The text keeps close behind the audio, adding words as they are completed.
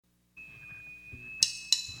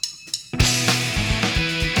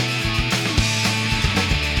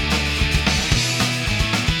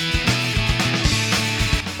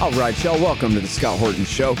All right, y'all, welcome to the Scott Horton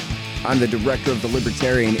Show. I'm the director of the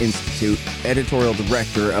Libertarian Institute, editorial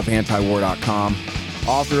director of Antiwar.com,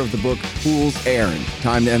 author of the book Fool's Errand,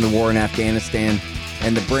 Time to End the War in Afghanistan,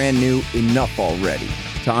 and the brand new Enough Already,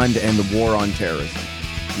 Time to End the War on Terrorism.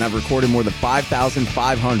 And I've recorded more than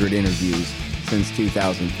 5,500 interviews since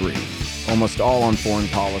 2003, almost all on foreign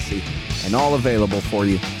policy, and all available for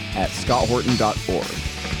you at scotthorton.org.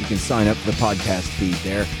 You can sign up for the podcast feed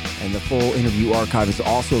there, and the full interview archive is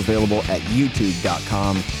also available at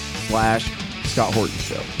youtube.com/Scott Horton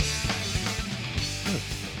Show.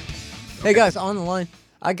 Hey guys, on the line,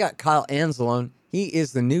 I got Kyle Anzalone. He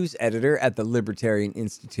is the news editor at the Libertarian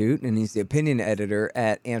Institute, and he's the opinion editor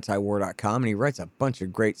at Antiwar.com, and he writes a bunch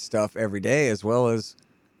of great stuff every day, as well as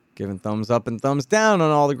giving thumbs up and thumbs down on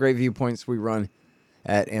all the great viewpoints we run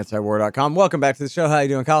at Antiwar.com. Welcome back to the show. How you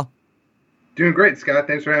doing, Kyle? Doing great, Scott.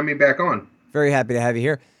 Thanks for having me back on. Very happy to have you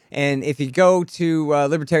here. And if you go to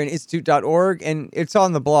libertarianinstitute.org, and it's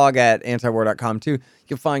on the blog at antiwar.com too,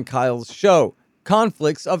 you'll find Kyle's show,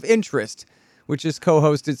 Conflicts of Interest, which is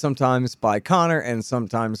co-hosted sometimes by Connor and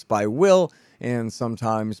sometimes by Will and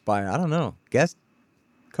sometimes by, I don't know, guest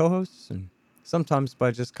co-hosts and sometimes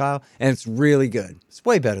by just Kyle. And it's really good. It's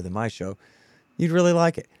way better than my show. You'd really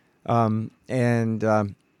like it.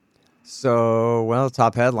 So,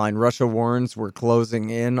 top headline, Russia warns we're closing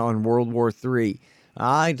in on World War III.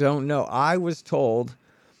 I don't know. I was told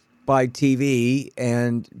by TV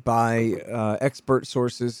and by expert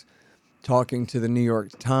sources talking to the New York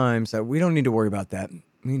Times that we don't need to worry about that.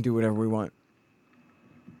 We can do whatever we want.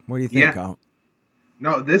 What do you think, Kyle?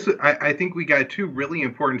 No, I think we got two really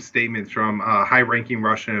important statements from high-ranking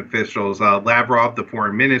Russian officials. Lavrov, the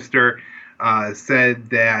foreign minister, said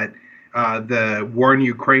that the war in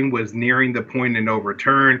Ukraine was nearing the point of no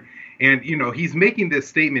return. And, he's making this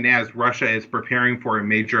statement as Russia is preparing for a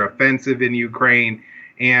major offensive in Ukraine.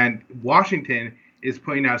 And Washington is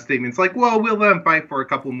putting out statements like, well, we'll let them fight for a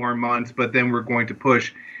couple more months, but then we're going to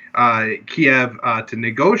push Kiev to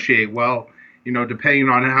negotiate. Well, depending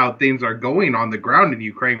on how things are going on the ground in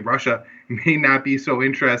Ukraine, Russia may not be so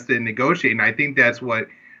interested in negotiating. I think that's what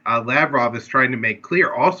Lavrov is trying to make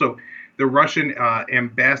clear. Also, the Russian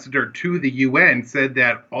ambassador to the UN said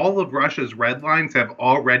that all of Russia's red lines have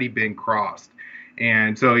already been crossed.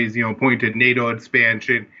 And so he's, pointing to NATO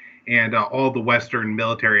expansion and all the Western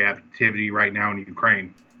military activity right now in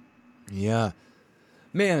Ukraine. Yeah.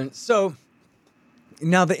 Man, so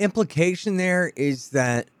now the implication there is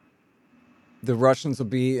that the Russians will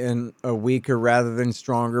be in a weaker rather than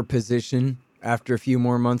stronger position after a few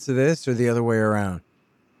more months of this, or the other way around?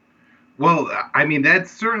 Well, I mean, that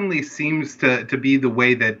certainly seems to be the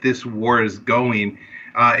way that this war is going.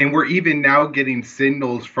 And we're even now getting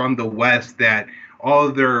signals from the West that all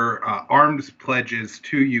of their arms pledges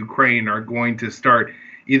to Ukraine are going to start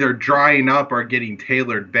either drying up or getting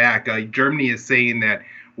tailored back. Germany is saying that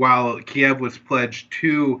while Kiev was pledged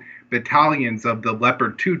 2 battalions of the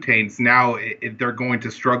Leopard 2 tanks, now they're going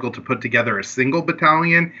to struggle to put together a single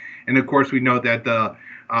battalion. And of course, we know that the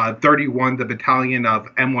 31, the battalion of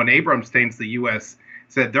M1 Abrams tanks, the U.S.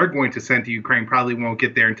 said they're going to send to Ukraine, probably won't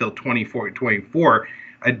get there until 2024.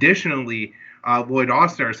 Additionally, Lloyd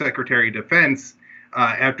Austin, our Secretary of Defense,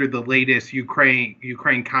 after the latest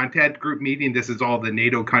Ukraine contact group meeting, this is all the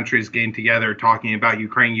NATO countries getting together talking about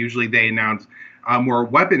Ukraine. Usually they announce more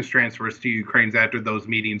weapons transfers to Ukraine after those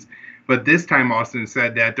meetings. But this time, Austin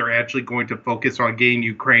said that they're actually going to focus on getting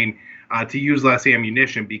Ukraine to use less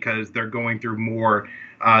ammunition because they're going through more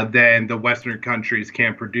than the Western countries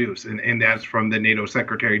can produce. And that's from the NATO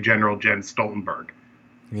Secretary General Jens Stoltenberg.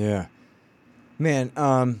 Yeah. Man,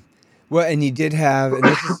 well, and you did have,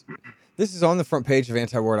 and this is on the front page of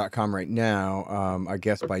antiwar.com right now, I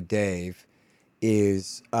guess by Dave,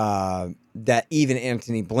 is that even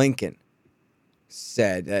Antony Blinken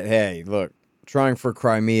said that, hey, look, trying for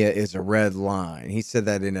Crimea is a red line. He said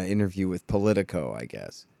that in an interview with Politico, I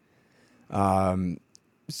guess.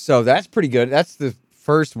 So that's pretty good. That's the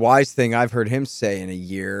first wise thing I've heard him say in a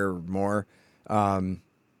year or more. Go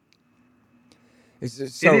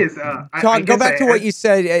back to what you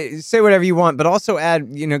said. Say whatever you want, but also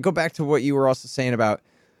add, go back to what you were also saying about,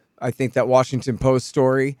 I think, that Washington Post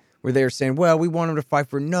story where they were saying, well, we want him to fight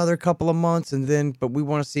for another couple of months but we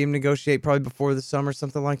want to see him negotiate probably before the summer,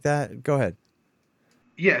 something like that. Go ahead.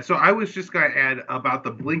 Yeah, so I was just going to add about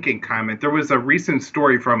the Blinken comment. There was a recent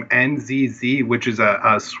story from NZZ, which is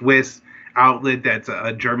a Swiss outlet that's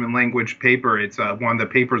a German language paper. It's one of the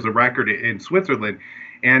papers of record in Switzerland.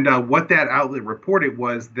 And what that outlet reported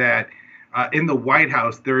was that in the White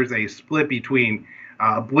House, there's a split between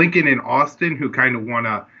Blinken and Austin, who kind of want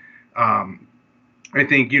to I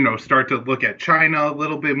think, start to look at China a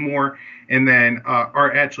little bit more. And then,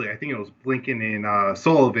 or actually, I think it was Blinken and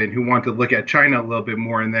Sullivan who want to look at China a little bit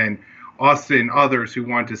more. And then Austin, others who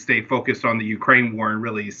want to stay focused on the Ukraine war and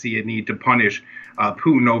really see a need to punish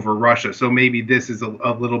Putin over Russia. So maybe this is a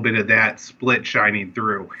little bit of that split shining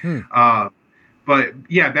through. But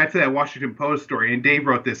yeah, back to that Washington Post story, and Dave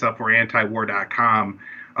wrote this up for antiwar.com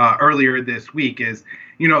earlier this week, is,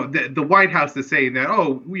 the White House is saying that,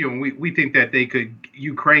 we think that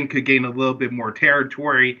Ukraine could gain a little bit more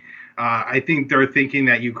territory. I think they're thinking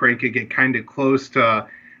that Ukraine could get kind of close to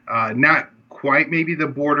not quite maybe the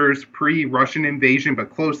borders pre-Russian invasion,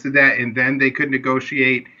 but close to that, and then they could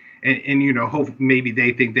negotiate. And hope maybe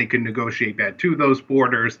they think they could negotiate that to those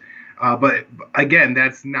borders. But again,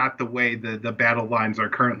 that's not the way the battle lines are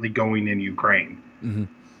currently going in Ukraine. Mm-hmm.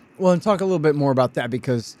 Well, and talk a little bit more about that,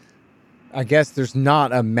 because I guess there's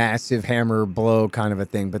not a massive hammer blow kind of a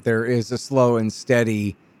thing, but there is a slow and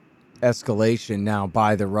steady escalation now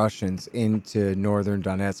by the Russians into northern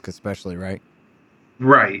Donetsk, especially, right?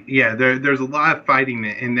 Right. Yeah, there's a lot of fighting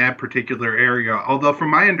in that particular area. Although,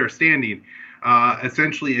 from my understanding,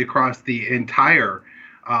 essentially across the entire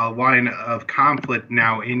line of conflict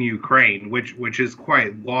now in Ukraine, which is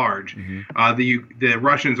quite large. Mm-hmm. The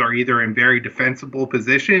Russians are either in very defensible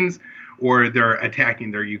positions or they're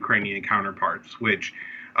attacking their Ukrainian counterparts, which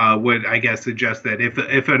would, I guess, suggest that if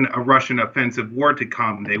a Russian offensive were to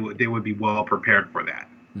come, they would be well prepared for that.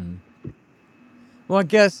 Mm-hmm. Well, I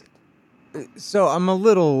guess. So I'm a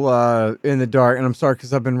little in the dark, and I'm sorry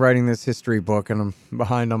because I've been writing this history book and I'm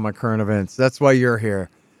behind on my current events. That's why you're here.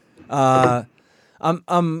 I'm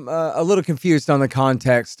a little confused on the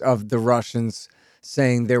context of the Russians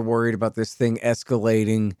saying they're worried about this thing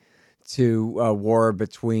escalating to a war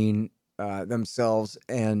between themselves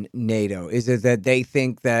and NATO. Is it that they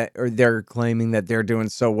think that, or they're claiming that they're doing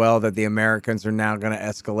so well that the Americans are now going to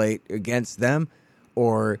escalate against them,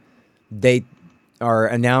 or they are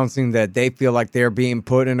announcing that they feel like they're being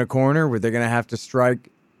put in a corner where they're going to have to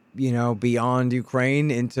strike, beyond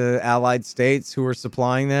Ukraine into allied states who are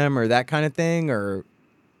supplying them, or that kind of thing? Or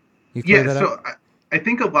I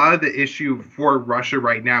think a lot of the issue for Russia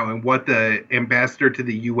right now, and what the ambassador to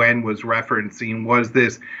the UN was referencing, was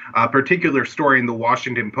this particular story in the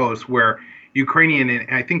Washington Post where Ukrainian,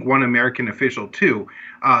 and I think one American official too,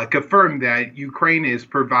 confirmed that Ukraine is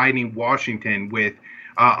providing Washington with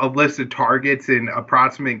a list of targets and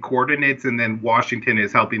approximate coordinates, and then Washington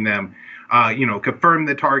is helping them, confirm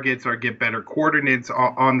the targets or get better coordinates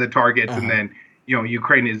on the targets, and then,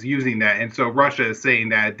 Ukraine is using that. And so Russia is saying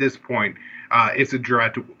that at this point, it's a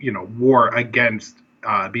direct, war against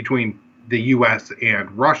between the U.S.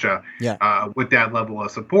 and Russia, with that level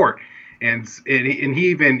of support. And he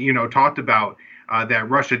even, talked about that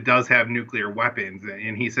Russia does have nuclear weapons.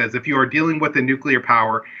 And he says, if you are dealing with a nuclear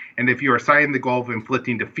power, and if you are signing the goal of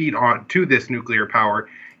inflicting defeat to this nuclear power,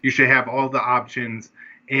 you should have all the options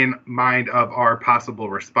in mind of our possible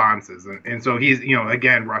responses. And so he's,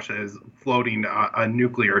 again, Russia is floating a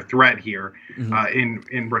nuclear threat here,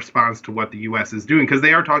 mm-hmm. In response to what the U.S. is doing, because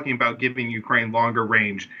they are talking about giving Ukraine longer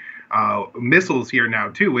range missiles here now,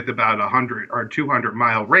 too, with about 100 or 200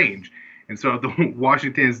 mile range. And so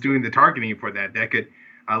Washington is doing the targeting for that. That could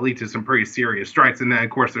lead to some pretty serious strikes. And then, of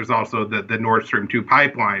course, there's also the Nord Stream 2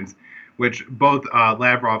 pipelines, which both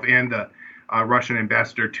Lavrov and the Russian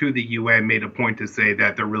ambassador to the UN made a point to say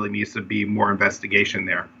that there really needs to be more investigation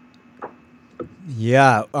there.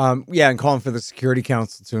 Yeah. And calling for the Security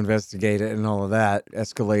Council to investigate it and all of that,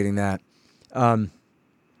 escalating that.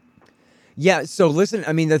 So listen,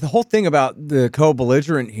 I mean, the whole thing about the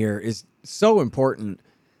co-belligerent here is so important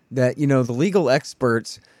that, the legal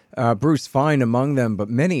experts, Bruce Fein among them, but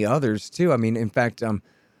many others too. I mean, in fact,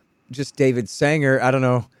 just David Sanger, I don't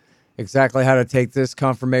know exactly how to take this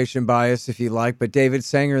confirmation bias, if you like, but David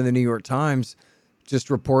Sanger in the New York Times just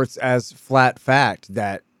reports as flat fact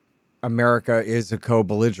that America is a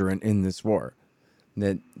co-belligerent in this war.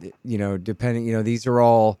 That, depending, these are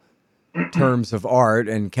all terms of art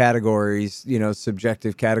and categories,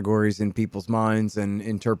 subjective categories in people's minds and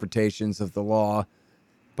interpretations of the law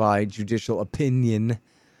by judicial opinion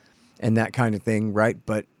and that kind of thing, right?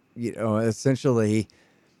 But, essentially,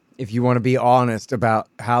 if you want to be honest about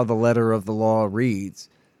how the letter of the law reads,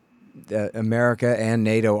 that America and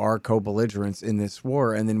NATO are co-belligerents in this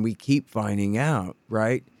war, and then we keep finding out,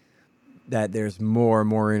 right, that there's more and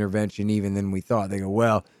more intervention even than we thought. They go,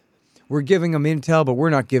 well, we're giving them intel, but we're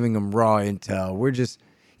not giving them raw intel. We're just,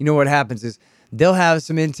 what happens is they'll have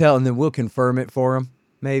some intel and then we'll confirm it for them.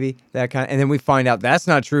 maybe that kind of, and then we find out that's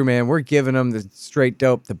not true, man. We're giving them the straight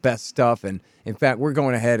dope, the best stuff, and in fact, we're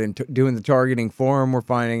going ahead and doing the targeting for them. We're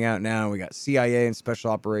finding out now we got CIA and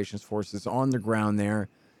Special Operations Forces on the ground there,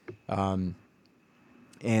 and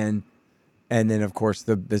then of course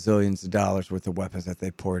the bazillions of dollars worth of weapons that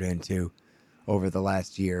they poured into over the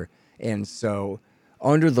last year. And so,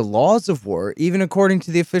 under the laws of war, even according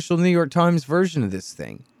to the official New York Times version of this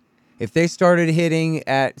thing, if they started hitting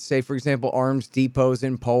at, say, for example, arms depots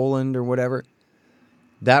in Poland or whatever,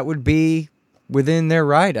 that would be within their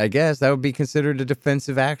right, I guess. That would be considered a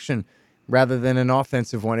defensive action rather than an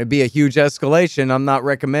offensive one. It'd be a huge escalation. I'm not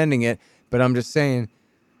recommending it, but I'm just saying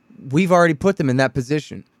we've already put them in that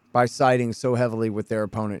position by siding so heavily with their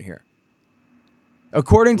opponent here.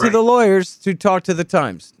 According to the lawyers who talk to the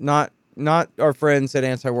Times, not our friends at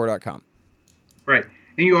antiwar.com. Right.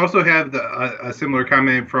 And you also have a similar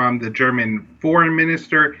comment from the German foreign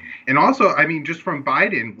minister. And also, I mean, just from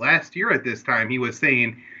Biden last year at this time, he was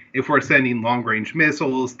saying if we're sending long-range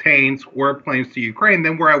missiles, tanks, warplanes to Ukraine,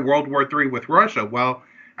 then we're at World War III with Russia. Well,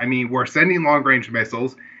 I mean, we're sending long-range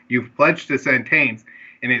missiles. You've pledged to send tanks.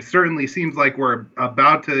 And it certainly seems like we're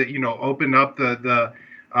about to, open up the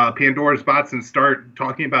Pandora's box and start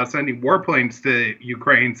talking about sending warplanes to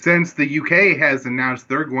Ukraine, since the UK has announced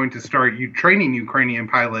they're going to start training Ukrainian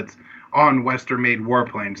pilots on Western-made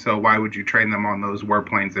warplanes. So why would you train them on those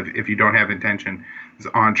warplanes if you don't have intention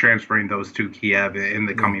on transferring those to Kiev in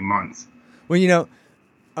the coming months? Well,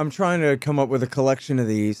 I'm trying to come up with a collection of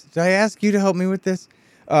these. Did I ask you to help me with this?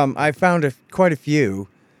 I found quite a few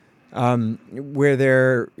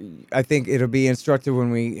where I think it'll be instructive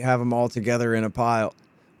when we have them all together in a pile,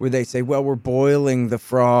 where they say, well, we're boiling the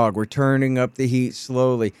frog. We're turning up the heat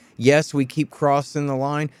slowly. Yes, we keep crossing the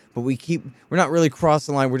line, but we're not really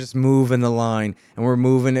crossing the line. We're just moving the line, and we're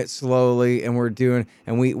moving it slowly, and we're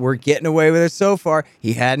getting away with it so far.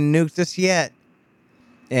 He hadn't nuked us yet.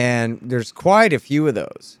 And there's quite a few of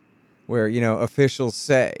those where, officials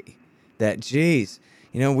say that, geez,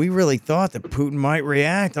 we really thought that Putin might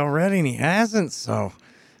react already, and he hasn't. So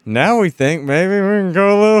now we think maybe we can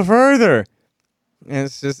go a little further.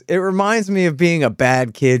 And it reminds me of being a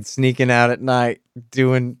bad kid sneaking out at night,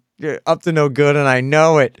 doing up to no good, and I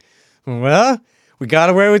know it. Well, we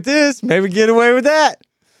got away with this. Maybe get away with that.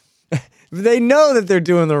 They know that they're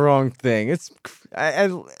doing the wrong thing. It's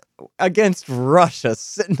against Russia,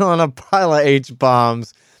 sitting on a pile of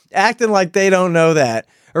H-bombs, acting like they don't know that,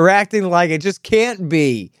 or acting like it just can't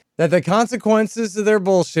be, that the consequences of their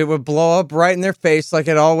bullshit would blow up right in their face like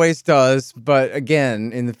it always does, but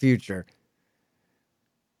again, in the future.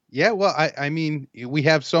 Yeah, well, I mean, we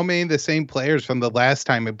have so many of the same players from the last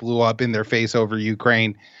time it blew up in their face over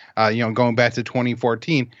Ukraine, going back to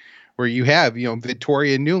 2014, where you have,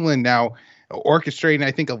 Victoria Nuland now orchestrating,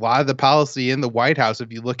 I think, a lot of the policy in the White House.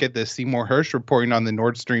 If you look at the Seymour Hersh reporting on the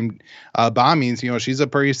Nord Stream bombings, she's a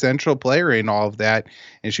pretty central player in all of that.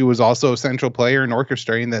 And she was also a central player in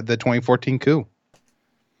orchestrating the 2014 coup.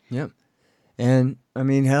 Yep. And I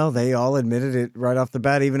mean, hell, they all admitted it right off the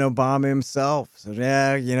bat, even Obama himself. So,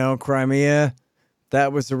 yeah, Crimea,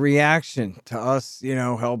 that was a reaction to us,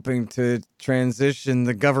 helping to transition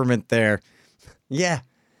the government there. Yeah,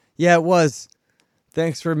 it was.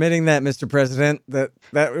 Thanks for admitting that, Mr. President. That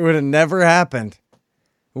would have never happened.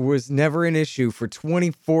 It was never an issue for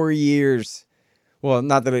 24 years. Well,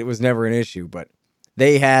 not that it was never an issue, but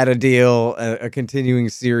they had a deal, a continuing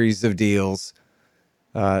series of deals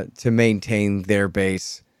to maintain their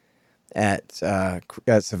base at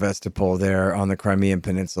Sevastopol there on the Crimean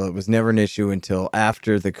Peninsula. It was never an issue until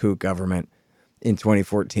after the coup government in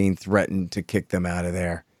 2014 threatened to kick them out of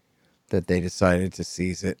there, that they decided to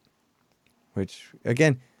seize it. Which,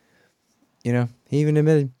 again, he even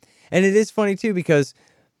admitted. And it is funny, too, because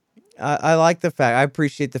I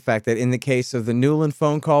appreciate the fact that in the case of the Nuland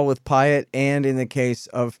phone call with Pyatt and in the case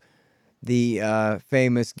of the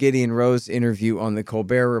famous Gideon Rose interview on the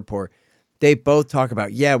Colbert Report, they both talk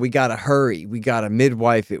about, we got to hurry. We got to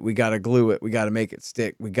midwife it. We got to glue it. We got to make it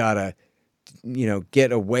stick. We got to,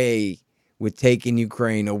 get away with taking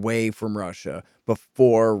Ukraine away from Russia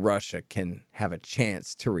before Russia can have a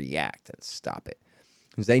chance to react and stop it.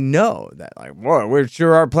 Because they know that, we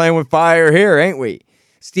sure are playing with fire here, ain't we?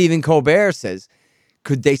 Stephen Colbert says,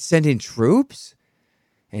 could they send in troops?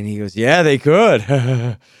 And he goes, yeah, they could.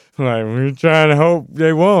 We're trying to hope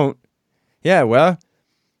they won't. Yeah, well,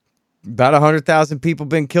 about 100,000 people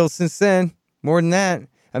been killed since then. More than that.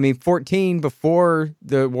 I mean, 14 before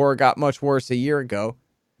the war got much worse a year ago.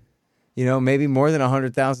 Maybe more than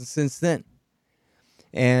 100,000 since then.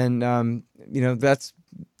 And, that's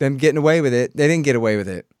them getting away with it. They didn't get away with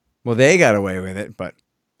it. Well, they got away with it, but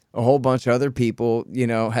a whole bunch of other people,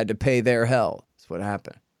 had to pay their hell. That's what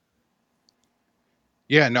happened.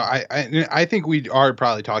 Yeah, no, I think we are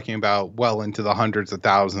probably talking about well into the hundreds of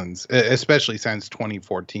thousands, especially since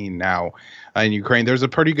 2014 now in Ukraine. There's a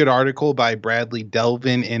pretty good article by Bradley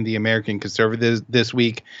Delvin in the American Conservative this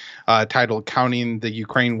week titled Counting the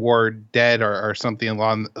Ukraine War Dead or something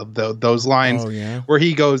along those lines, where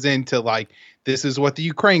he goes into like, this is what the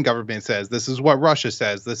Ukraine government says. This is what Russia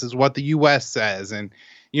says. This is what the U.S. says. And,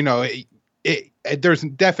 there's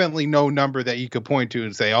definitely no number that you could point to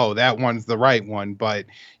and say, oh, that one's the right one. But,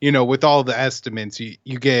 with all the estimates,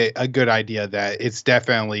 you get a good idea that it's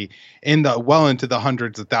definitely well into the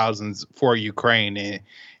hundreds of thousands for Ukraine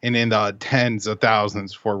and in the tens of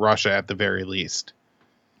thousands for Russia at the very least.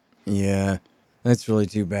 Yeah, that's really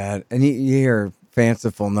too bad. And you hear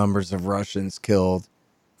fanciful numbers of Russians killed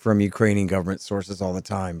from Ukrainian government sources all the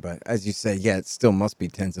time. But as you say, yeah, it still must be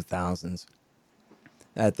tens of thousands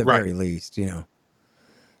at the very least, Yeah.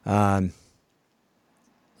 All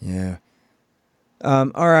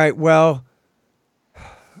right. Well,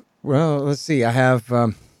 let's see. I have,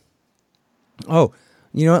 you know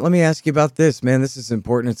what? Let me ask you about this, man. This is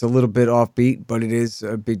important. It's a little bit offbeat, but it is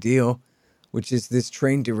a big deal, which is this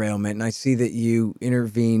train derailment. And I see that you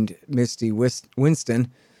intervened Misty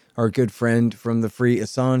Winston, our good friend from the Free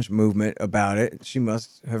Assange movement, about it. She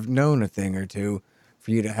must have known a thing or two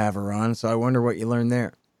for you to have her on. So I wonder what you learned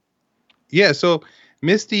there. Yeah. So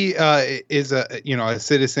Misty is a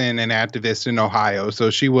citizen and activist in Ohio. So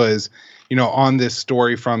she was, on this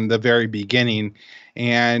story from the very beginning.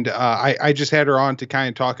 And I just had her on to kind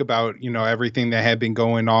of talk about, everything that had been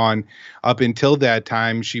going on up until that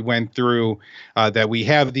time. She went through that we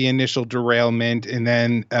have the initial derailment, and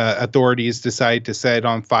then authorities decide to set it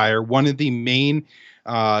on fire. One of the main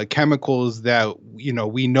chemicals that,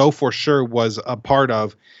 we know for sure was a part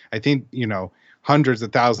of, I think, hundreds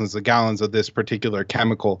of thousands of gallons of this particular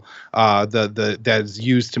chemical that's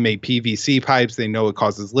used to make PVC pipes. They know it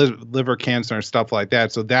causes liver cancer and stuff like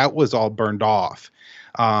that. So that was all burned off.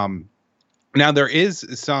 Now there is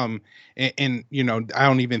some, and I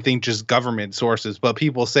don't even think just government sources, but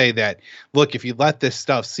people say that, look, if you let this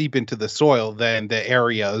stuff seep into the soil, then the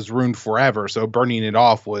area is ruined forever. So burning it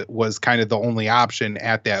off was kind of the only option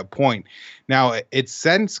at that point. Now it's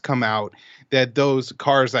since come out that those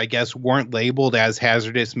cars, I guess, weren't labeled as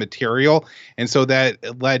hazardous material. And so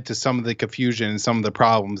that led to some of the confusion and some of the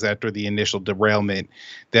problems after the initial derailment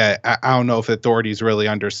that I don't know if authorities really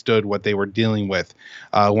understood what they were dealing with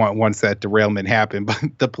once that derailment happened. But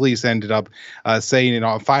the police ended up setting it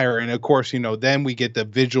on fire. And of course, then we get the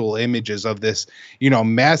visual images of this,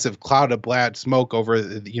 massive cloud of black smoke over,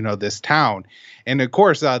 this town. And of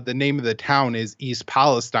course, the name of the town is East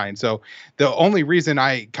Palestine. So the only reason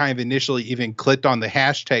I kind of initially even clicked on the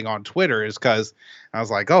hashtag on Twitter is because I was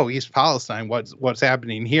like, oh, East Palestine, what's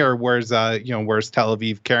happening here? Where's Tel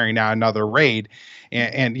Aviv carrying out another raid?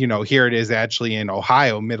 And here it is actually in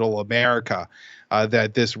Ohio, middle America,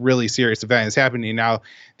 that this really serious event is happening. Now,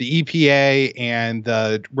 the EPA and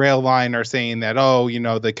the rail line are saying that,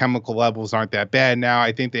 the chemical levels aren't that bad now.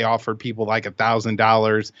 I think they offered people like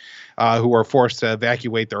 $1,000 who were forced to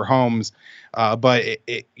evacuate their homes. But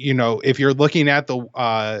if you're looking at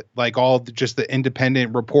the just the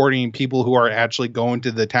independent reporting, people who are actually going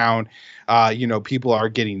to the town, people are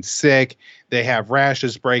getting sick. They have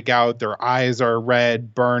rashes break out. Their eyes are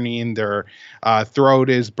red, burning. Their throat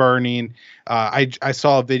is burning. I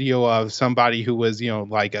saw a video of somebody who was,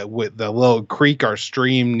 with the little creek or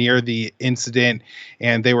stream near the incident,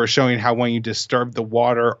 and they were showing how when you disturb the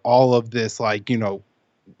water, all of this, I don't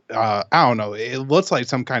know, it looks like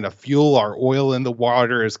some kind of fuel or oil in the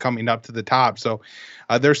water is coming up to the top. So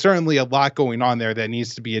there's certainly a lot going on there that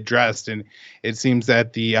needs to be addressed. And it seems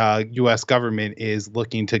that the U.S. government is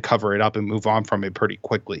looking to cover it up and move on from it pretty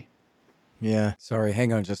quickly. Yeah. Sorry.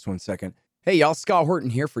 Hang on just one second. Hey, y'all. Scott Horton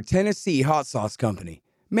here for Tennessee Hot Sauce Company.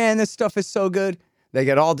 Man, this stuff is so good. They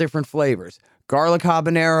got all different flavors. Garlic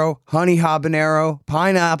habanero, honey habanero,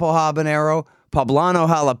 pineapple habanero, poblano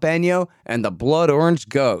jalapeno, and the blood orange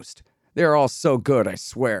ghost. They're all so good, I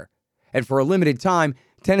swear. And for a limited time,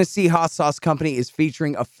 Tennessee Hot Sauce Company is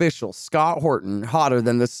featuring official Scott Horton Hotter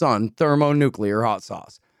Than the Sun thermonuclear hot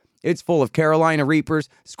sauce. It's full of Carolina Reapers,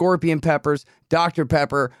 scorpion peppers, Dr.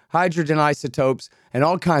 Pepper, hydrogen isotopes, and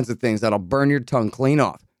all kinds of things that'll burn your tongue clean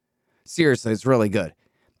off. Seriously, it's really good.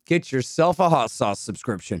 Get yourself a hot sauce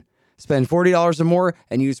subscription. Spend $40 or more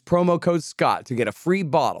and use promo code SCOTT to get a free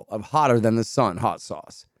bottle of Hotter Than the Sun hot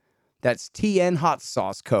sauce. That's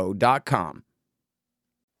tnhotsauceco.com.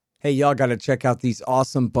 Hey, y'all got to check out these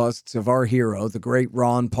awesome busts of our hero, the great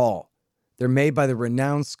Ron Paul. They're made by the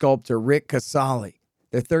renowned sculptor Rick Casali.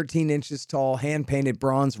 They're 13 inches tall, hand-painted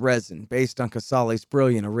bronze resin based on Casale's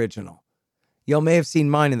brilliant original. Y'all may have seen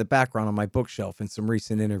mine in the background on my bookshelf in some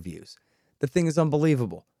recent interviews. The thing is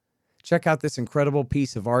unbelievable. Check out this incredible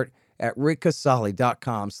piece of art at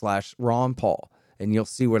rickcasale.com/Ron Paul, and you'll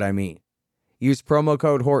see what I mean. Use promo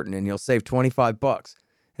code Horton and you'll save $25,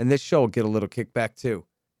 and this show will get a little kickback too.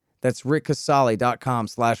 That's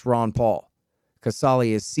rickcasale.com/Ron Paul.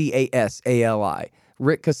 Casale is Casali.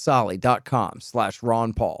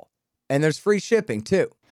 rickcasale.com/Ron Paul. And there's free shipping too.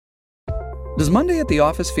 Does Monday at the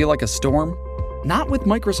office feel like a storm? Not with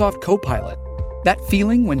Microsoft Copilot. That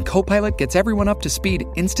feeling when Copilot gets everyone up to speed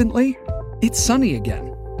instantly? It's sunny again.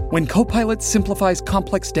 When Copilot simplifies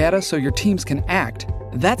complex data so your teams can act,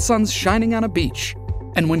 that sun's shining on a beach.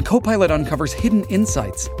 And when Copilot uncovers hidden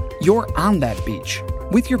insights, you're on that beach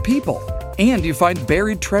with your people, and you find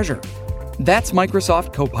buried treasure. That's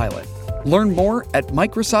Microsoft Copilot. Learn more at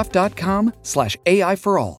Microsoft.com/AI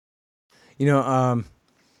for all.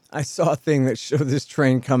 I saw a thing that showed this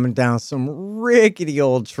train coming down some rickety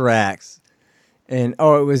old tracks. And,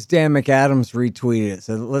 it was Dan McAdams retweeted it.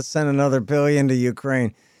 Said, let's send another $1 billion to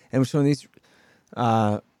Ukraine. And we're showing these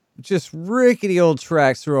just rickety old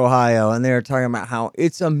tracks through Ohio. And they were talking about how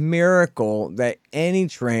it's a miracle that any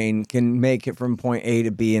train can make it from point A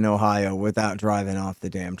to B in Ohio without driving off the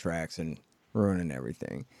damn tracks and ruining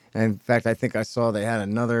everything. And in fact, I think I saw they had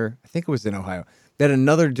another, I think it was in Ohio. They had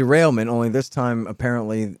another derailment, only this time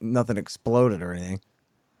apparently nothing exploded or anything.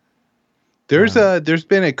 There's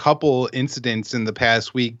been a couple incidents in the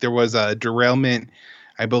past week. There was a derailment,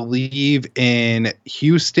 I believe, in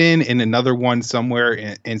Houston, and another one somewhere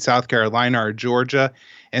in South Carolina or Georgia.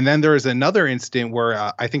 And then there was another incident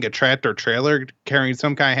where I think a tractor trailer carrying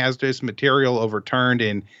some kind of hazardous material overturned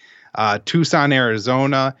in Tucson,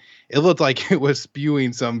 Arizona. It looked like it was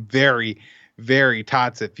spewing some very, very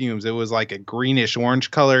toxic fumes. It was like a greenish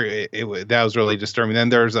orange color. That was really disturbing. Then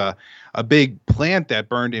there's a big plant that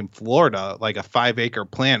burned in Florida, like a 5-acre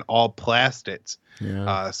plant, all plastics.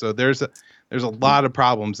 Yeah. So there's a lot of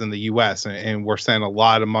problems in the U.S. and we're sending a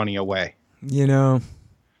lot of money away. I'm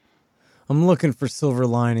looking for silver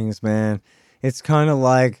linings, man. It's kind of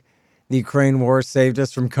like the Ukraine war saved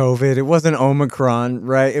us from COVID. It wasn't Omicron,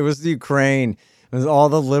 right? It was the Ukraine. It was all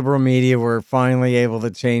the liberal media were finally able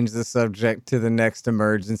to change the subject to the next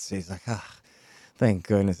emergency. It's like, thank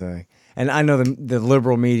goodness. And I know the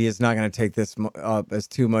liberal media is not going to take this up as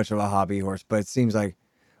too much of a hobby horse, but it seems like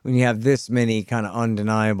when you have this many kind of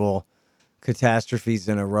undeniable catastrophes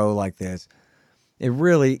in a row like this, it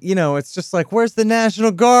really, it's just like, where's the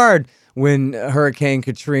National Guard when Hurricane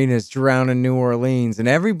Katrina is drowning New Orleans? And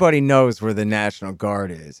everybody knows where the National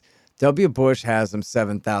Guard is. W. Bush has them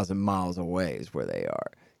 7,000 miles away is where they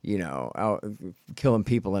are, out killing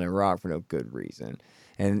people in Iraq for no good reason.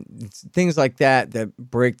 And things like that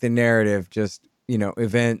break the narrative, just,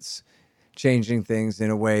 events changing things in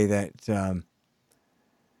a way that,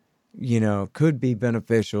 could be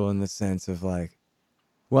beneficial in the sense of like,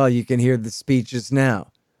 well, you can hear the speeches now,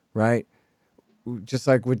 right? Just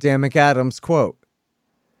like with Dan McAdams' quote.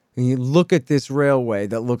 And you look at this railway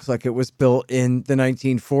that looks like it was built in the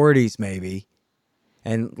 1940s, maybe,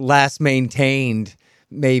 and last maintained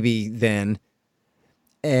maybe then.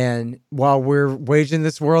 And while we're waging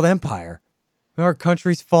this world empire, our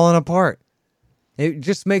country's falling apart. It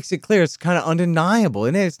just makes it clear. It's kind of undeniable.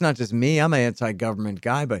 And it's not just me. I'm an anti-government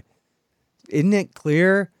guy, but isn't it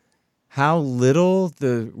clear how little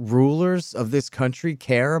the rulers of this country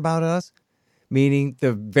care about us? Meaning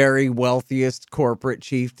the very wealthiest corporate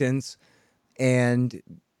chieftains and,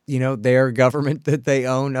 their government that they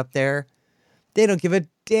own up there. They don't give a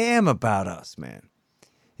damn about us, man.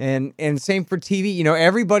 And same for TV.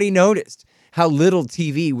 Everybody noticed how little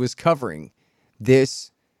TV was covering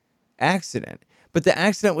this accident. But the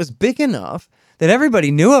accident was big enough that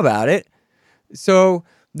everybody knew about it. So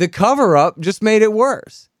the cover-up just made it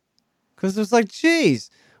worse. Because it was like, geez,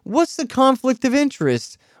 what's the conflict of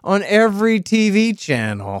interest on every TV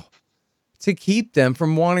channel to keep them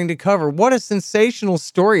from wanting to cover? What a sensational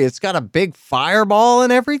story. It's got a big fireball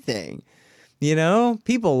and everything.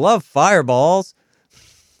 People love fireballs.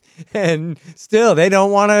 And still, they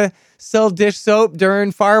don't want to sell dish soap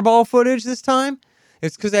during fireball footage this time.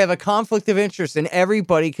 It's because they have a conflict of interest and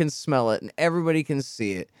everybody can smell it and everybody can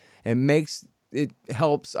see it. It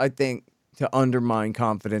helps, I think, to undermine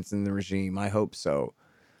confidence in the regime. I hope so.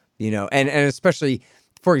 And especially,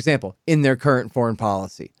 for example, in their current foreign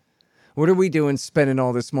policy. What are we doing spending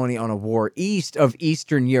all this money on a war east of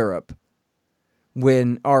Eastern Europe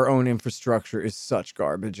when our own infrastructure is such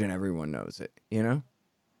garbage and everyone knows it,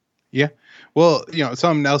 Yeah. Well,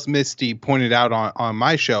 something else Misty pointed out on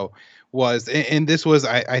my show was, and this was,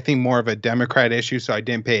 I think, more of a Democrat issue, so I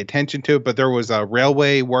didn't pay attention to it, but there was a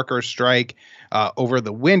railway worker strike over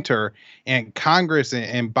the winter, and Congress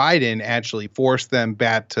and Biden actually forced them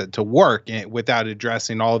back to work without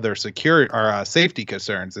addressing all of their security or safety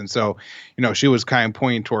concerns. And so, she was kind of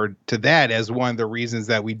pointing to that as one of the reasons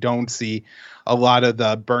that we don't see a lot of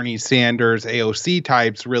the Bernie Sanders AOC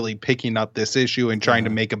types really picking up this issue and trying to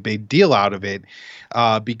make a big deal out of it,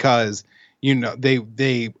 because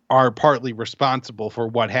they are partly responsible for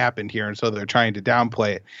what happened here, and so they're trying to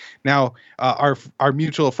downplay it. Now, our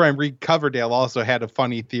mutual friend Reed Coverdale also had a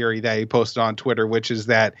funny theory that he posted on Twitter, which is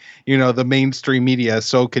that the mainstream media is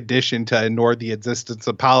so conditioned to ignore the existence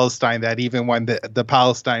of Palestine that even when the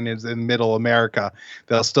Palestine is in Middle America,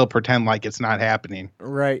 they'll still pretend like it's not happening.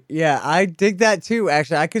 Right? Yeah, I dig that too.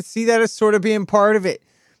 Actually, I could see that as sort of being part of it.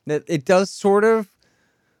 That it does sort of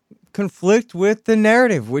conflict with the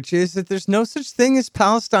narrative, which is that there's no such thing as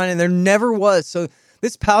Palestine, and there never was. So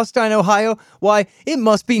this Palestine, Ohio, why, it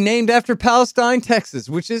must be named after Palestine, Texas,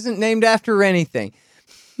 which isn't named after anything,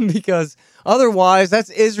 because otherwise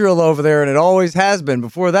that's Israel over there, and it always has been.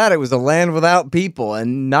 Before that, it was a land without people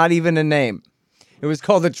and not even a name. It was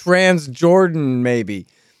called the Transjordan, maybe.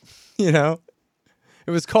 It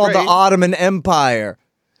was called the Ottoman Empire.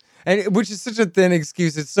 And which is such a thin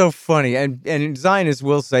excuse. It's so funny. And Zionists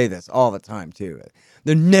will say this all the time, too.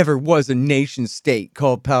 There never was a nation state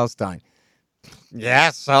called Palestine.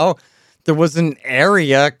 Yeah, so there was an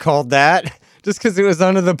area called that. Just because it was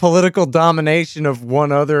under the political domination of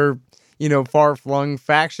one other, far-flung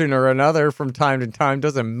faction or another from time to time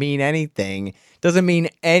doesn't mean anything. Doesn't mean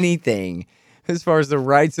anything as far as the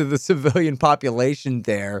rights of the civilian population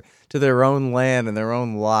there to their own land and their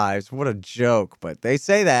own lives. What a joke, but they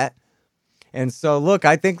say that. And so, look,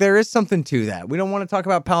 I think there is something to that. We don't want to talk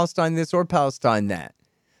about Palestine this or Palestine that.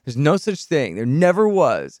 There's no such thing. There never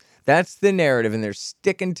was. That's the narrative, and they're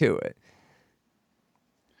sticking to it.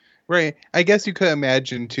 Right. I guess you could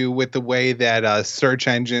imagine, too, with the way that search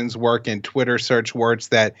engines work and Twitter search works,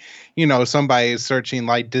 that, somebody is searching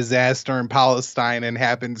like disaster in Palestine and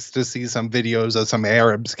happens to see some videos of some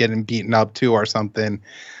Arabs getting beaten up too or something.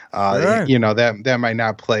 Sure. That might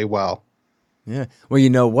not play well. Yeah. Well, you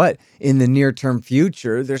know what? In the near-term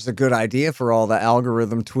future, there's a good idea for all the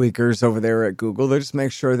algorithm tweakers over there at Google. They just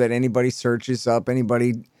make sure that anybody searches up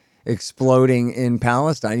anybody exploding in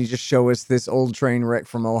Palestine, you just show us this old train wreck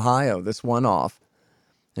from Ohio, this one-off,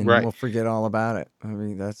 and we'll forget all about it. I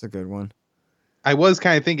mean, that's a good one. I was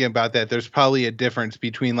kind of thinking about that. There's probably a difference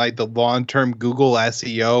between like the long-term Google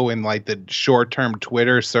SEO and like the short-term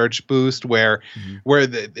Twitter search boost where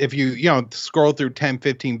if you scroll through 10,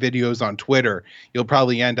 15 videos on Twitter, you'll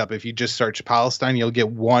probably end up, if you just search Palestine, you'll get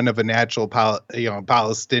one of a natural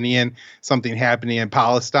Palestinian, something happening in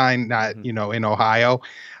Palestine, not, in Ohio,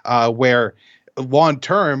 where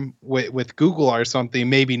long-term with Google or something,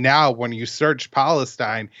 maybe now when you search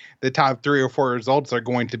Palestine, the top 3 or 4 results are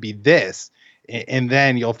going to be this. And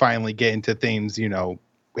then you'll finally get into things,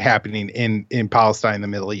 happening in Palestine, the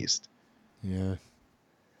Middle East. Yeah.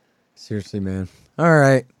 Seriously, man. All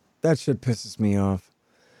right. That shit pisses me off.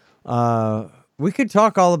 We could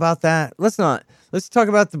talk all about that. Let's not. Let's talk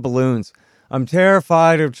about the balloons. I'm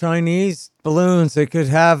terrified of Chinese balloons. They could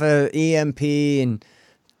have a EMP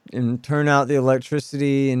and turn out the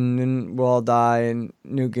electricity, and then we'll all die, and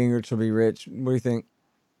Newt Gingrich will be rich. What do you think?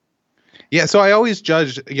 Yeah, so I always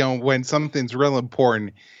judge, when something's real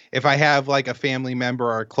important, if I have like a family member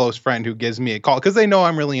or a close friend who gives me a call, because they know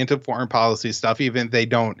I'm really into foreign policy stuff, even if they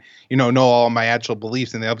don't, know all my actual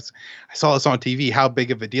beliefs. And I saw this on TV. How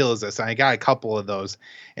big of a deal is this? And I got a couple of those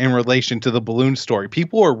in relation to the balloon story.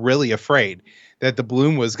 People were really afraid that the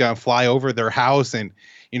balloon was going to fly over their house and,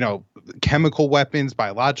 chemical weapons,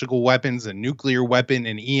 biological weapons, a nuclear weapon,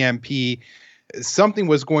 an EMP. Something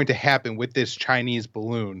was going to happen with this Chinese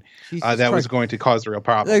balloon that was going to cause a real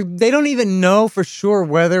problem. They don't even know for sure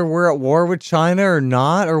whether we're at war with China or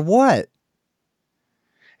not, or what.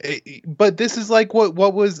 But this is like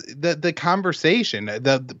what was the conversation.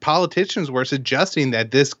 The politicians were suggesting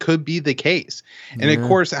that this could be the case. And of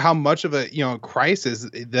course, how much of a crisis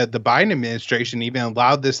the Biden administration even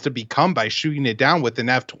allowed this to become by shooting it down with an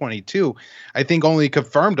F-22, I think only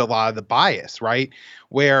confirmed a lot of the bias, right?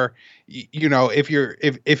 Where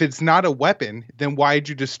if it's not a weapon, then why did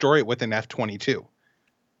you destroy it with an F-22?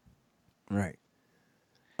 Right.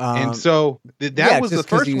 And so that was the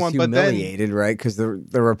first one, but then humiliated, right? Because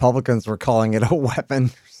the Republicans were calling it a weapon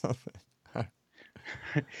or something.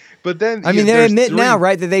 But then, I mean, they admit now,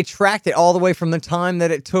 right, that they tracked it all the way from the time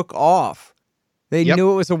that it took off. They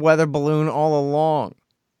knew it was a weather balloon all along.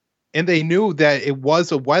 And they knew that it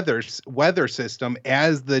was a weather system,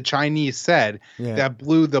 as the Chinese said, that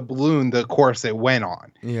blew the balloon the course it went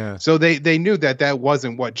on. Yeah. So they knew that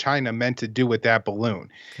wasn't what China meant to do with that balloon.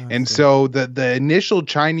 And so the initial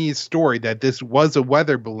Chinese story that this was a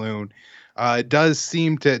weather balloon does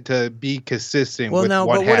seem to be consistent with what has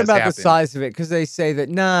happened. But what about the size of it? Because they say that,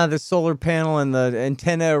 the solar panel and the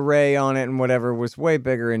antenna array on it and whatever was way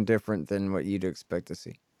bigger and different than what you'd expect to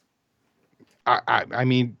see. I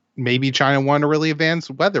mean, maybe China wanted a really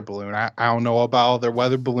advanced weather balloon. I don't know about all their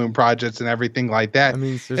weather balloon projects and everything like that. I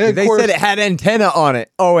mean, seriously, they said it had antenna on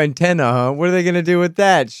it. Oh, antenna, huh? What are they going to do with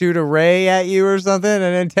that? Shoot a ray at you or something? An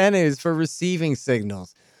antenna is for receiving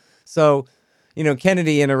signals. So,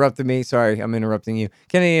 Kennedy interrupted me. Sorry, I'm interrupting you.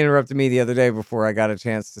 Kennedy interrupted me the other day before I got a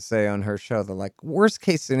chance to say on her show, they're like, worst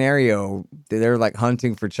case scenario, they're like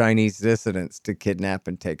hunting for Chinese dissidents to kidnap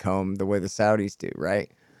and take home the way the Saudis do,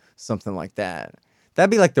 right? Something like that. That'd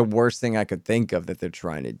be like the worst thing I could think of that they're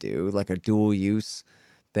trying to do, like a dual use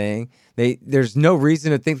thing. There's no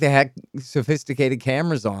reason to think they had sophisticated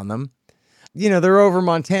cameras on them. They're over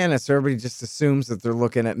Montana, so everybody just assumes that they're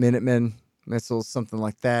looking at Minuteman missiles, something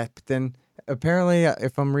like that. But then apparently,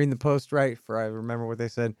 if I'm reading the Post right, if I remember what they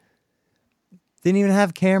said, didn't even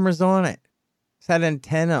have cameras on it. It had an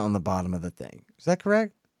antenna on the bottom of the thing. Is that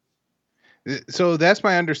correct? So that's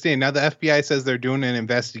my understanding. Now, the FBI says they're doing an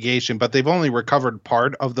investigation, but they've only recovered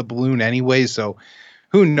part of the balloon anyway. So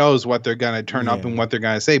who knows what they're going to turn up and what they're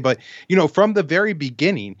going to say. But, from the very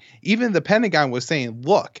beginning, even the Pentagon was saying,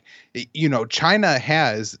 look, China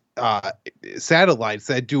has satellites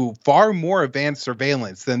that do far more advanced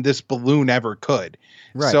surveillance than this balloon ever could.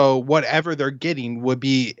 Right. So whatever they're getting would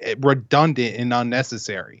be redundant and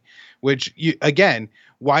unnecessary, which, again,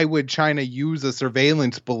 why would China use a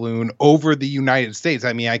surveillance balloon over the United States?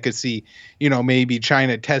 I mean, I could see, maybe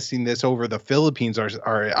China testing this over the Philippines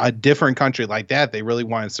or a different country like that. They really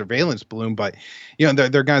want a surveillance balloon, but, they're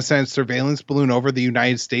going to send a surveillance balloon over the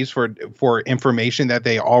United States for information that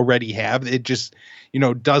they already have. It just,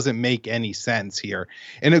 doesn't make any sense here.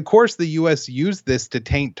 And of course, the U.S. used this to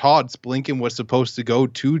taint talks. Blinken was supposed to go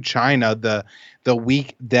to China the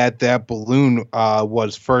week that balloon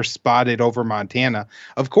was first spotted over Montana.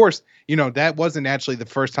 Of course, that wasn't actually the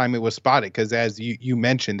first time it was spotted, because as you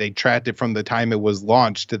mentioned, they tracked it from the time it was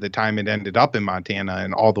launched to the time it ended up in Montana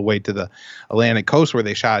and all the way to the Atlantic coast where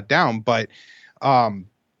they shot it down. But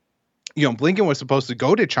Blinken was supposed to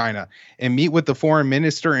go to China and meet with the foreign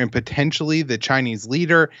minister and potentially the Chinese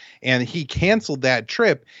leader, and he canceled that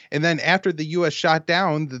trip. And then after the U.S. shot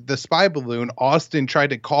down the spy balloon, Austin tried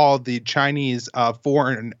to call the Chinese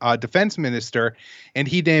foreign defense minister, and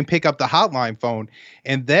he didn't pick up the hotline phone.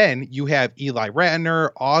 And then you have Eli Ratner,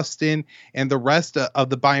 Austin, and the rest of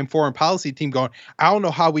the Biden foreign policy team going, I don't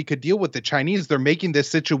know how we could deal with the Chinese. They're making this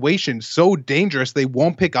situation so dangerous they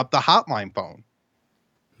won't pick up the hotline phone.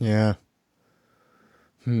 Yeah.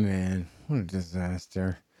 Man, what a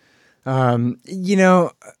disaster. I'm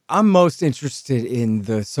most interested in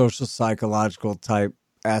the social psychological type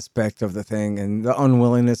aspect of the thing and the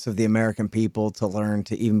unwillingness of the American people to learn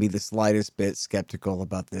to even be the slightest bit skeptical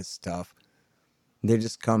about this stuff. They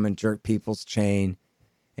just come and jerk people's chain.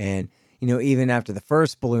 And, even after the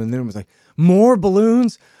first balloon, then it was like, more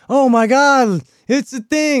balloons? Oh my God, it's a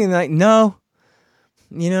thing. And like, no.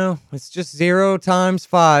 It's just 0 times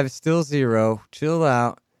 5, still 0. Chill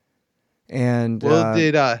out. And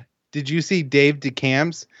did you see Dave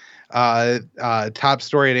DeCam's top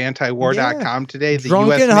story at antiwar.com today? The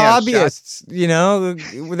drunken US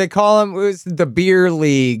hobbyists, they call them, it was the beer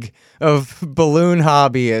league of balloon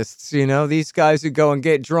hobbyists. These guys who go and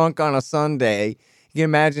get drunk on a Sunday. You can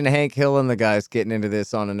imagine Hank Hill and the guys getting into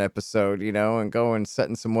this on an episode, and going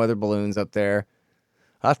setting some weather balloons up there.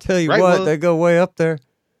 I'll tell you they go way up there.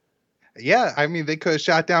 Yeah, I mean, they could have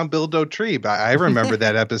shot down Bill Dauterive, but I remember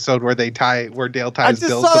that episode where Dale ties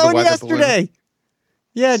Bill to the weather balloon. I just saw it yesterday.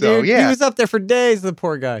 Yeah, dude, he was up there for days, the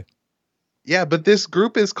poor guy. Yeah, but this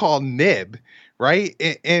group is called NIB, right?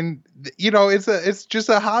 And it's just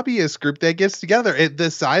a hobbyist group that gets together.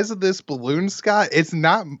 The size of this balloon, Scott, it's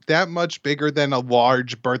not that much bigger than a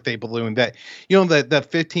large birthday balloon that, the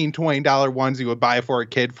 $15, $20 ones you would buy for a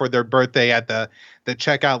kid for their birthday at the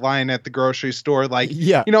checkout line at the grocery store. Like,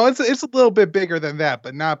 it's a little bit bigger than that,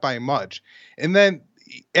 but not by much. And then,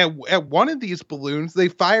 at one of these balloons, they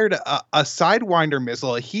fired a Sidewinder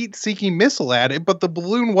missile, a heat-seeking missile at it, but the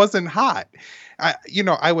balloon wasn't hot.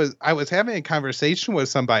 I was having a conversation with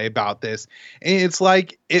somebody about this, and it's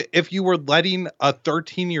like if you were letting a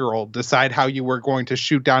 13-year-old decide how you were going to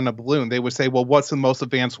shoot down a balloon, they would say, well, what's the most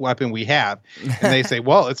advanced weapon we have? And they say,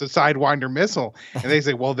 well, it's a Sidewinder missile. And they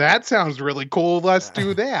say, well, that sounds really cool. Let's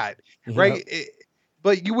do that. Yep. Right.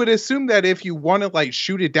 But you would assume that if you want to like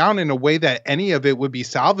shoot it down in a way that any of it would be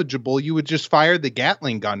salvageable, you would just fire the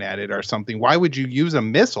Gatling gun at it or something. Why would you use a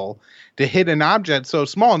missile to hit an object so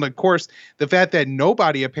small? And of course, the fact that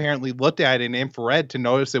nobody apparently looked at it in infrared to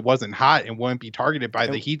notice it wasn't hot and wouldn't be targeted by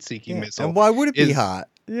the heat-seeking missile. And why would it be hot?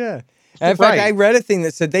 Yeah. In fact, I read a thing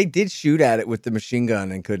that said they did shoot at it with the machine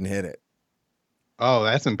gun and couldn't hit it. Oh,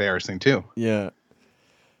 that's embarrassing too. Yeah.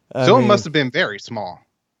 So it must have been very small.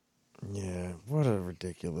 Yeah, what a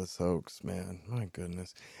ridiculous hoax, man. My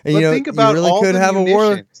goodness. And but think about you really all could the have munitions. A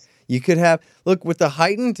war. You could have, look, with the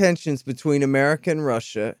heightened tensions between America and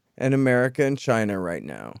Russia and America and China right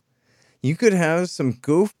now, you could have some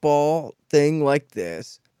goofball thing like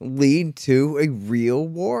this lead to a real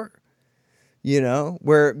war.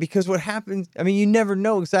 Because what happens, you never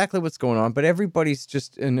know exactly what's going on, but everybody's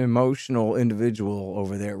just an emotional individual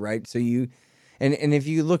over there, right? So and if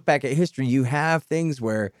you look back at history, you have things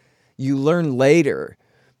where you learn later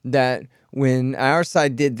that when our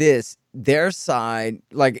side did this, their side,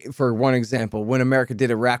 like for one example, when America did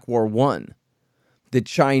Iraq War I, the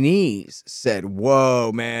Chinese said,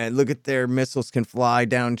 whoa, man, look at their missiles can fly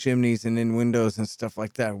down chimneys and in windows and stuff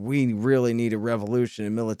like that. We really need a revolution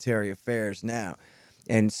in military affairs now.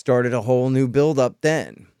 And started a whole new buildup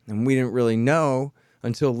then. And we didn't really know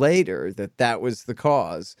until later that was the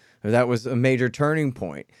cause, or that was a major turning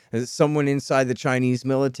point. Someone inside the Chinese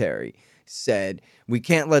military said, we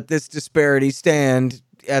can't let this disparity stand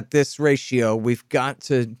at this ratio. We've got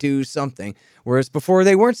to do something. Whereas before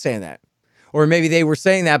they weren't saying that. Or maybe they were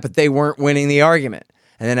saying that, but they weren't winning the argument.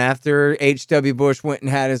 And then after H.W. Bush went and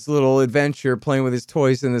had his little adventure playing with his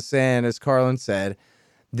toys in the sand, as Carlin said,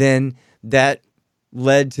 then that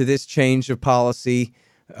led to this change of policy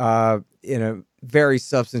in a very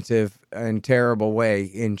substantive and terrible way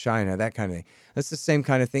in China, that kind of thing. That's the same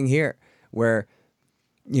kind of thing here, where,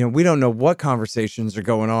 we don't know what conversations are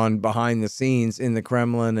going on behind the scenes in the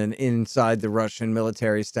Kremlin and inside the Russian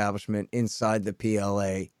military establishment, inside the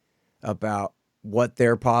PLA, about what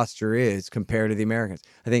their posture is compared to the Americans.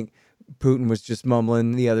 I think Putin was just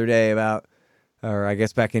mumbling the other day about, or I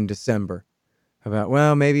guess back in December, about,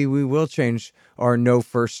 well, maybe we will change our no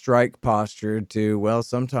first strike posture to, well,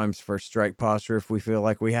 sometimes first strike posture if we feel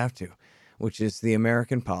like we have to, which is the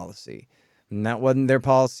American policy. And that wasn't their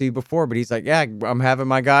policy before, but he's like, yeah, I'm having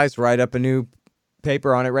my guys write up a new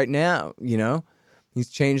paper on it right now. These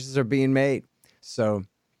changes are being made. So,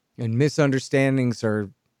 and misunderstandings are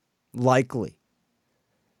likely.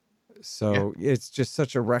 So It's just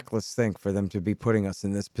such a reckless thing for them to be putting us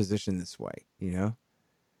in this position this way,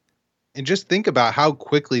 And just think about how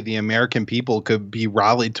quickly the American people could be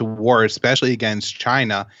rallied to war, especially against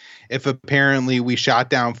China, if apparently we shot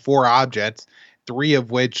down 4 objects, 3 of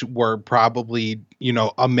which were probably,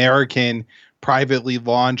 American privately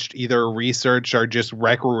launched either research or just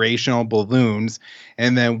recreational balloons,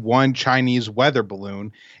 and then 1 Chinese weather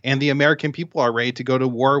balloon. And the American people are ready to go to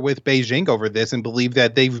war with Beijing over this and believe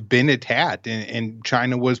that they've been attacked, and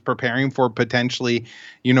China was preparing for potentially,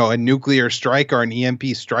 a nuclear strike or an EMP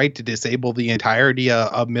strike to disable the entirety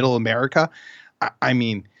of Middle America.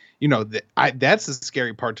 That's the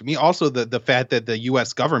scary part to me. Also, the fact that the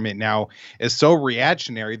U.S. government now is so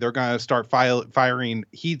reactionary, they're going to start firing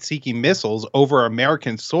heat-seeking missiles over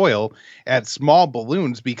American soil at small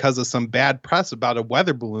balloons because of some bad press about a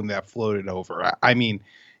weather balloon that floated over.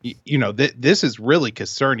 This is really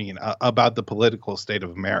concerning about the political state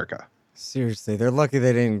of America. Seriously, they're lucky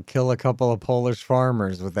they didn't kill a couple of Polish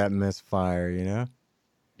farmers with that misfire,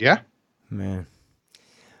 Yeah. Man.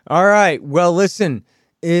 All right. Well, listen.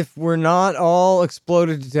 If we're not all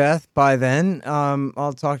exploded to death by then,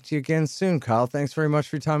 I'll talk to you again soon, Kyle. Thanks very much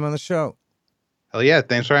for your time on the show. Hell yeah.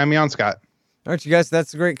 Thanks for having me on, Scott. All right, you guys,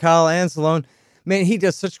 that's the great Kyle Anzalone. Man, he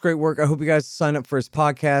does such great work. I hope you guys sign up for his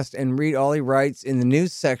podcast and read all he writes in the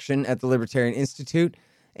news section at the Libertarian Institute.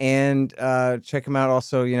 And check him out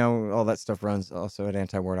also, all that stuff runs also at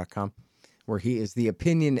antiwar.com, where he is the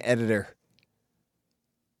opinion editor.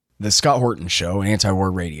 The Scott Horton Show,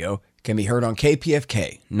 Anti-War Radio, can be heard on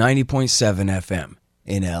KPFK 90.7 FM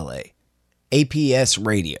in LA,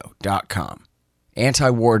 APSradio.com,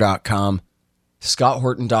 antiwar.com,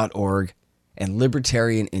 scotthorton.org, and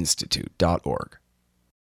libertarianinstitute.org.